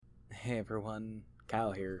Hey everyone,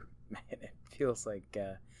 Kyle here. Man, it feels like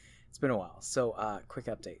it's been a while. So, quick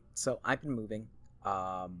update. So, I've been moving,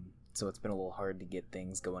 so it's been a little hard to get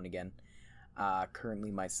things going again. Currently,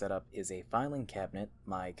 my setup is a filing cabinet,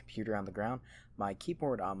 my computer on the ground, my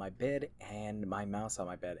keyboard on my bed, and my mouse on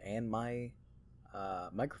my bed, and my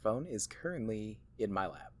microphone is currently in my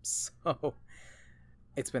lap. So,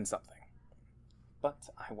 it's been something. But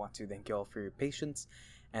I want to thank you all for your patience,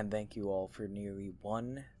 and thank you all for nearly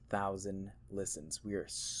 1,000 listens. We are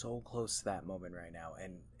so close to that moment right now,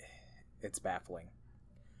 and it's baffling.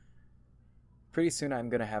 Pretty soon I'm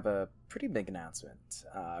going to have a pretty big announcement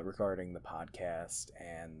regarding the podcast,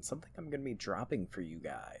 and something I'm going to be dropping for you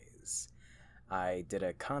guys. I did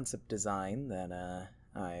a concept design that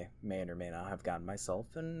I may or may not have gotten myself,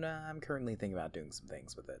 and I'm currently thinking about doing some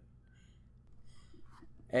things with it.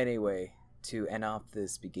 Anyway, to end off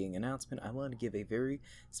this beginning announcement, I want to give a very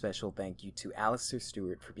special thank you to Alistair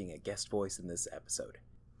Stewart for being a guest voice in this episode.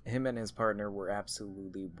 Him and his partner were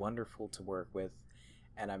absolutely wonderful to work with,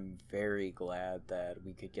 and I'm very glad that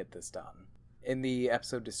we could get this done. In the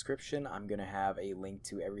episode description, I'm going to have a link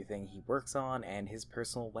to everything he works on and his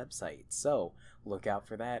personal website, so look out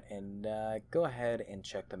for that and go ahead and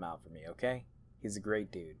check them out for me, okay? He's a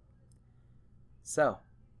great dude. So,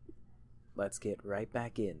 let's get right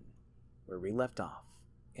back in where we left off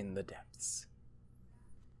in the depths.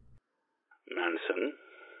 Manson,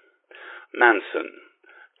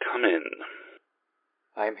 come in.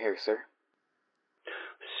 I am here, sir.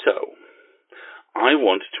 So, I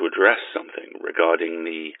want to address something regarding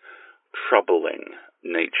the troubling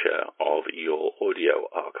nature of your audio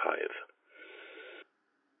archive.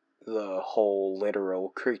 The whole literal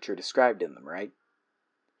creature described in them, right?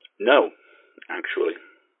 No, actually.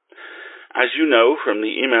 As you know from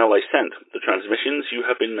the email I sent, the transmissions you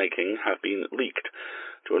have been making have been leaked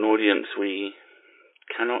to an audience we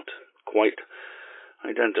cannot quite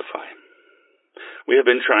identify. We have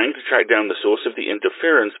been trying to track down the source of the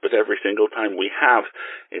interference, but every single time we have,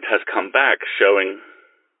 it has come back showing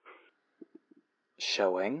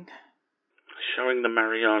the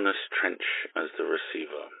Marianas Trench as the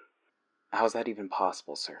receiver. How's that even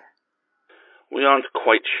possible, sir? We aren't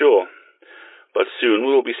quite sure. But soon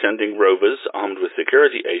we will be sending rovers armed with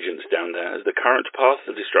security agents down there, as the current path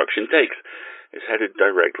the destruction takes is headed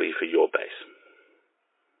directly for your base.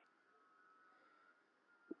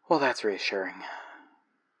 Well, that's reassuring.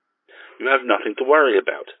 You have nothing to worry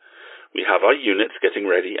about. We have our units getting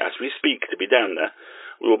ready as we speak to be down there.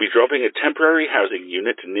 We will be dropping a temporary housing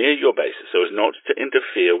unit near your base so as not to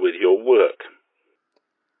interfere with your work.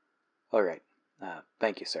 All right.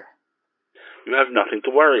 Thank you, sir. You have nothing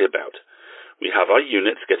to worry about. We have our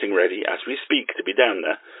units getting ready as we speak to be down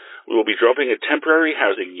there. We will be dropping a temporary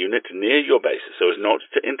housing unit near your base so as not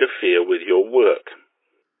to interfere with your work.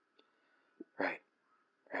 Right.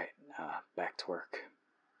 Back to work.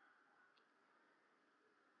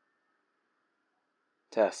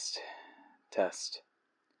 Test.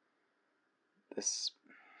 This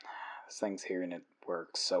thing's here and it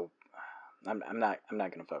works, so I'm not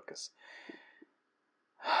gonna focus.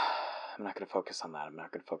 I'm not gonna focus on that.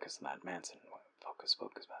 Manson.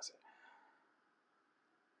 Focus, Manson.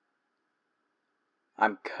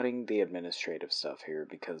 I'm cutting the administrative stuff here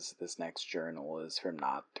because this next journal is from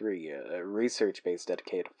Knot 3, a research base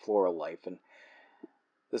dedicated to floral life, and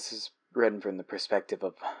this is written from the perspective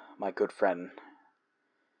of my good friend,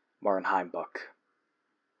 Martin Heimbuck.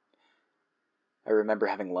 I remember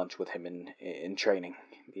having lunch with him in training.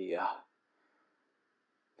 The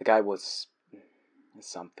guy was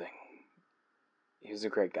something. He was a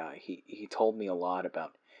great guy. He told me a lot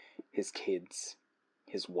about his kids,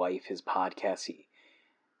 his wife, his podcast.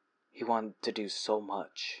 He wanted to do so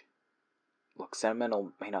much. Look,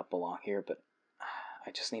 sentimental may not belong here, but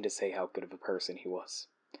I just need to say how good of a person he was.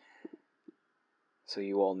 So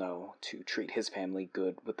you all know to treat his family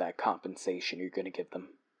good with that compensation you're going to give them.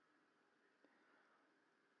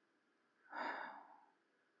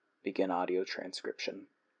 Begin audio transcription.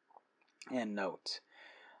 And note,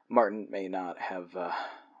 Martin may not have,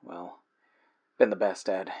 been the best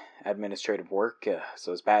at administrative work,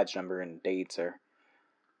 so his badge number and dates are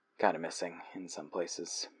kind of missing in some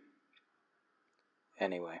places.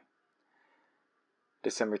 Anyway,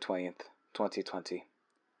 December 20th, 2020.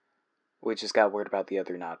 We just got word about the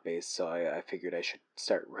other Knot base, so I figured I should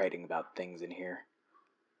start writing about things in here.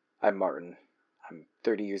 I'm Martin. I'm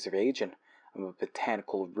 30 years of age, and I'm a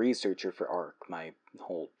botanical researcher for ARC. My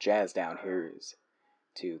whole jazz down here is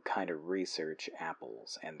to kind of research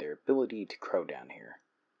apples and their ability to grow down here.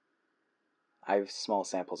 I have small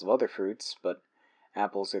samples of other fruits, but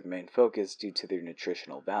apples are the main focus due to their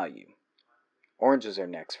nutritional value. Oranges are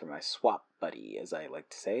next for my swap buddy, as I like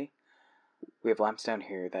to say. We have lamps down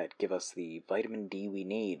here that give us the vitamin D we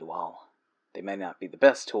need. While they may not be the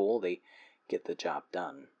best tool, they get the job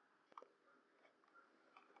done.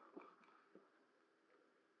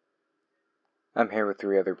 I'm here with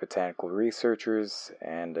 3 other botanical researchers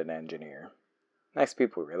and an engineer. Nice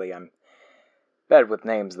people, really. I'm bad with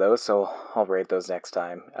names, though, so I'll rate those next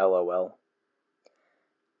time. LOL.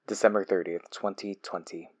 December 30th,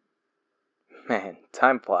 2020. Man,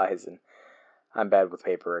 time flies, and I'm bad with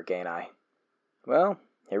paper again, Well,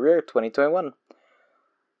 here we are, 2021.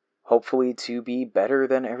 Hopefully to be better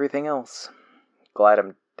than everything else. Glad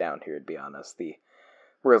I'm down here, to be honest. The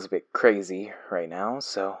world's a bit crazy right now,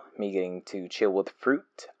 so me getting to chill with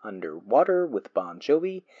fruit underwater with Bon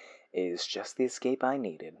Jovi is just the escape I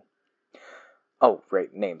needed. Oh,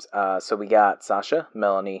 right, names. So we got Sasha,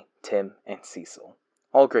 Melanie, Tim, and Cecil.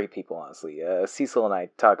 All great people, honestly. Cecil and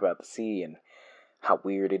I talk about the sea and how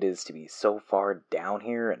weird it is to be so far down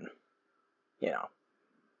here, and,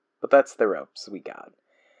 But that's the ropes we got.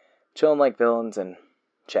 Chilling like villains and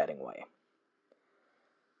chatting away.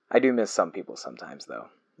 I do miss some people sometimes, though.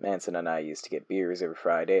 Manson and I used to get beers every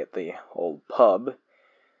Friday at the old pub.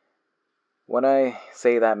 When I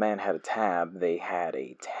say that man had a tab, they had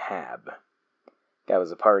a tab. Guy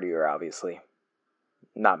was a partier, obviously.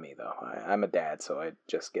 Not me, though. I'm a dad, so I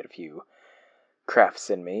just get a few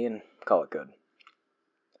crafts in me and call it good.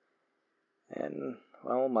 And,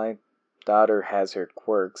 well, my daughter has her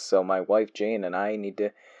quirks, so my wife Jane and I need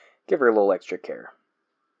to give her a little extra care.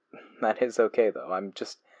 That is okay, though. I'm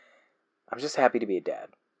just happy to be a dad.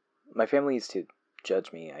 My family used to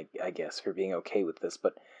judge me, I guess, for being okay with this,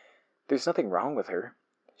 but there's nothing wrong with her.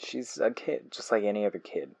 She's a kid, just like any other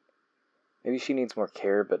kid. Maybe she needs more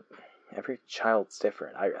care, but every child's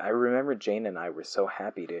different. I remember Jane and I were so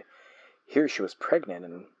happy to hear she was pregnant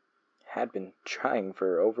and had been trying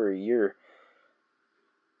for over a year.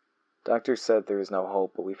 Doctors said there was no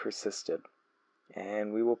hope, but we persisted.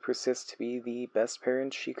 And we will persist to be the best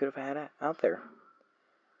parents she could have had out there.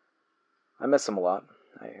 I miss him a lot.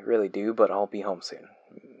 I really do, but I'll be home soon.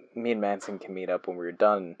 Me and Manson can meet up when we're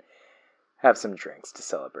done and have some drinks to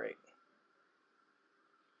celebrate.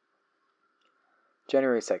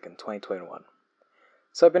 January 2nd, 2021.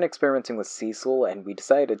 So I've been experimenting with Cecil, and we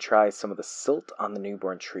decided to try some of the silt on the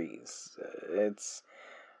newborn trees. It's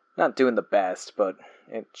not doing the best, but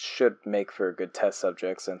it should make for a good test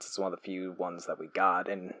subject since it's one of the few ones that we got,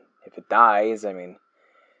 and if it dies,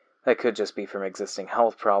 that could just be from existing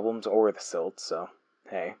health problems or the silt, so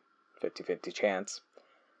hey, 50-50 chance.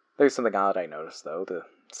 There's something odd I noticed, though. The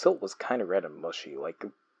silt was kind of red and mushy, like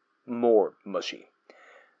more mushy.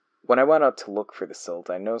 When I went out to look for the silt,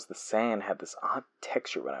 I noticed the sand had this odd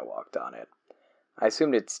texture when I walked on it. I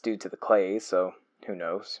assumed it's due to the clay, so who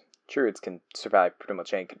knows. Druids can survive pretty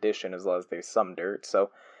much any condition as long as there's some dirt,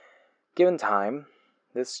 so given time,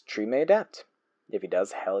 this tree may adapt. If he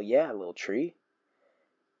does, hell yeah, little tree.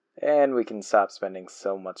 And we can stop spending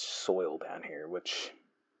so much soil down here,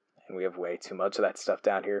 and we have way too much of that stuff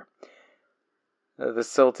down here. The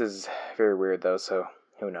silt is very weird, though, so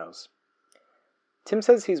who knows. Tim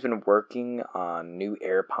says he's been working on new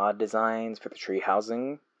AirPod designs for the tree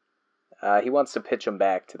housing. He wants to pitch them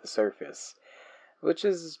back to the surface, which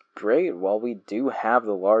is great. While we do have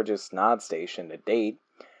the largest nod station to date,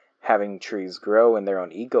 having trees grow in their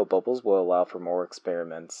own eco bubbles will allow for more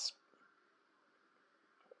experiments.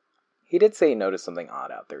 He did say he noticed something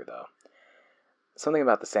odd out there, though. Something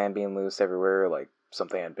about the sand being loose everywhere, like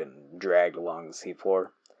something had been dragged along the seafloor.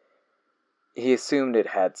 He assumed it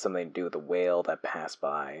had something to do with a whale that passed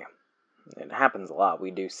by. It happens a lot.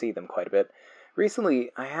 We do see them quite a bit.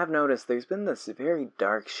 Recently, I have noticed there's been this very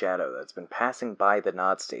dark shadow that's been passing by the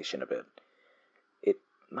nod station a bit. It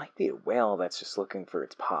might be a whale that's just looking for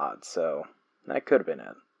its pod, so that could have been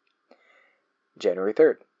it. January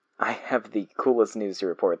 3rd. I have the coolest news to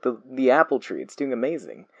report. The apple tree, it's doing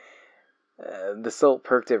amazing. The silt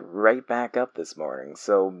perked it right back up this morning,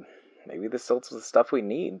 so maybe the silt's the stuff we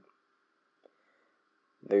need.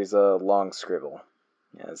 There's a long scribble,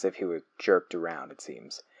 as if he were jerked around, it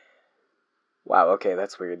seems. Wow, okay,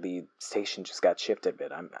 that's weird. The station just got shifted a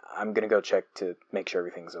bit. I'm gonna go check to make sure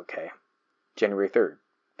everything's okay. January 3rd,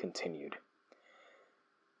 continued.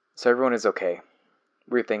 So everyone is okay.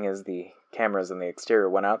 Weird thing is the cameras in the exterior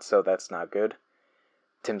went out, so that's not good.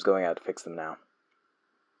 Tim's going out to fix them now.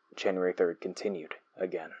 January 3rd, continued,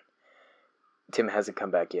 again. Tim hasn't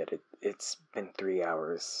come back yet. It's been 3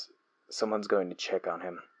 hours. Someone's going to check on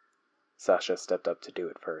him. Sasha stepped up to do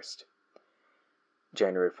it first.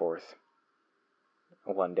 January 4th.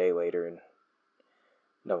 1 day later, and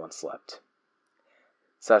no one slept.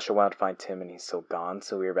 Sasha went out to find Tim and he's still gone,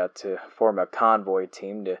 so we were about to form a convoy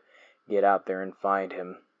team to get out there and find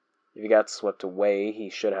him. If he got swept away,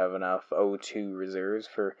 he should have enough O2 reserves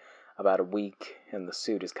for about a week, and the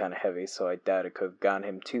suit is kind of heavy, so I doubt it could have gotten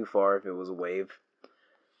him too far if it was a wave.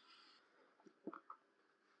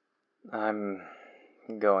 I'm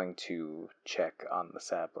going to check on the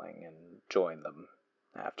sapling and join them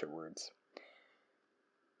afterwards.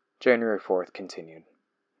 January 4th continued.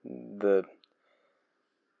 The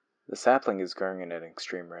sapling is growing at an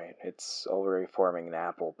extreme rate. It's already forming an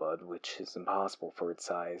apple bud, which is impossible for its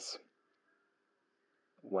size.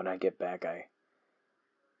 When I get back,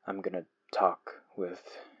 I'm gonna talk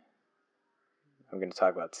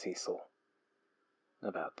about Cecil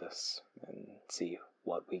about this and see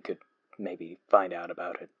what we could maybe find out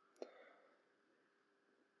about it.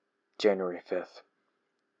 January 5th.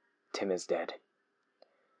 Tim is dead.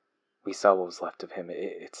 We saw what was left of him.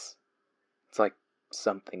 It's like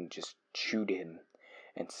something just chewed him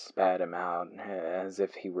and spat him out as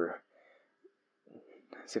if he were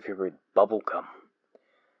bubble gum.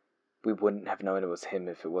 We wouldn't have known it was him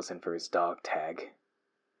if it wasn't for his dog tag.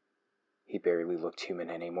 He barely looked human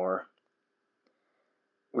anymore.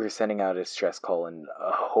 We were sending out a stress call and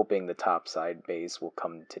hoping the topside base will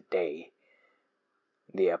come today.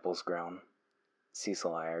 The apple's grown.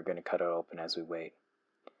 Cecil and I are going to cut it open as we wait.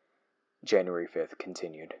 January 5th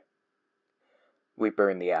continued. We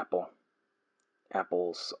burned the apple.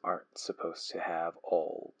 Apples aren't supposed to have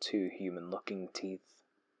all too human-looking teeth.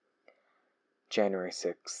 January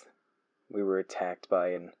 6th. We were attacked by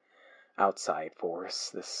an outside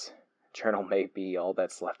force. This journal may be all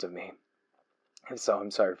that's left of me. And so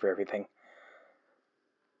I'm sorry for everything.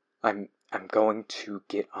 I'm going to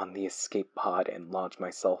get on the escape pod and launch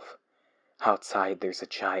myself. Outside there's a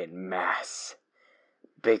giant mass.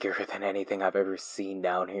 Bigger than anything I've ever seen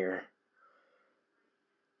down here.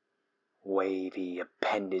 Wavy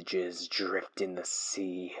appendages drift in the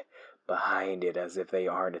sea behind it as if they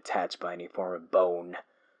aren't attached by any form of bone.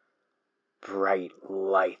 Bright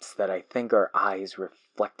lights that I think are eyes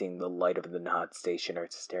reflecting the light of the Nod station are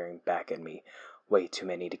staring back at me. Way too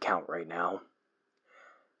many to count right now.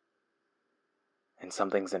 And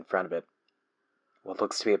something's in front of it. What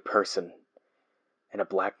looks to be a person in a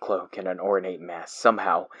black cloak and an ornate mask,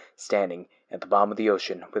 somehow standing at the bottom of the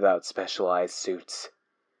ocean without specialized suits.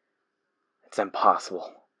 It's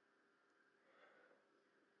impossible.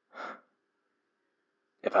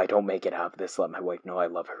 If I don't make it out of this, let my wife know I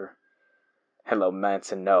love her. Hello,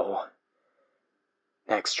 Manson, no.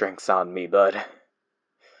 Next drink's on me, bud.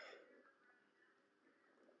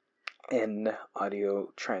 In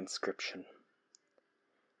audio transcription.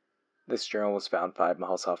 This journal was found 5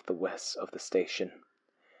 miles off the west of the station.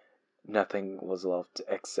 Nothing was left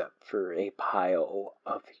except for a pile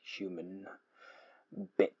of human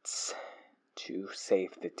bits to save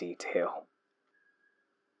the detail.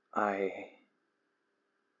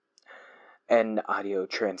 End audio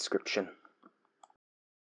transcription.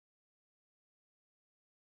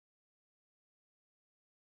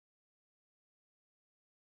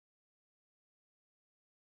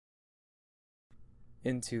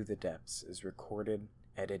 Into the Depths is recorded,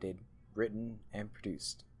 edited, written, and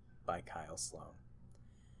produced by Kyle Sloan.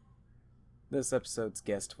 This episode's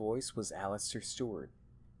guest voice was Alistair Stewart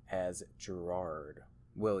as Gerard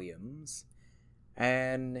Williams,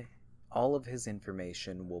 and all of his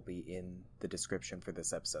information will be in the description for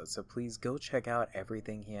this episode, so please go check out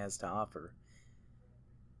everything he has to offer.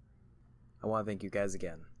 I want to thank you guys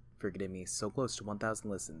again for getting me so close to 1,000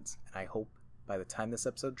 listens, and I hope by the time this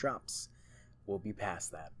episode drops, we'll be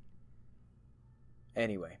past that.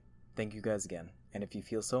 Anyway, thank you guys again, and if you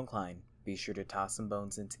feel so inclined, be sure to toss some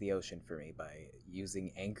bones into the ocean for me by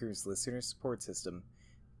using Anchor's listener support system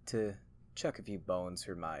to chuck a few bones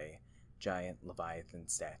for my giant Leviathan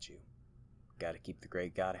statue. Gotta keep the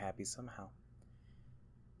great god happy somehow.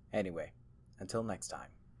 Anyway, until next time,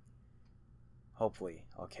 hopefully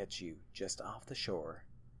I'll catch you just off the shore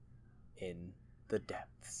in the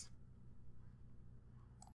depths.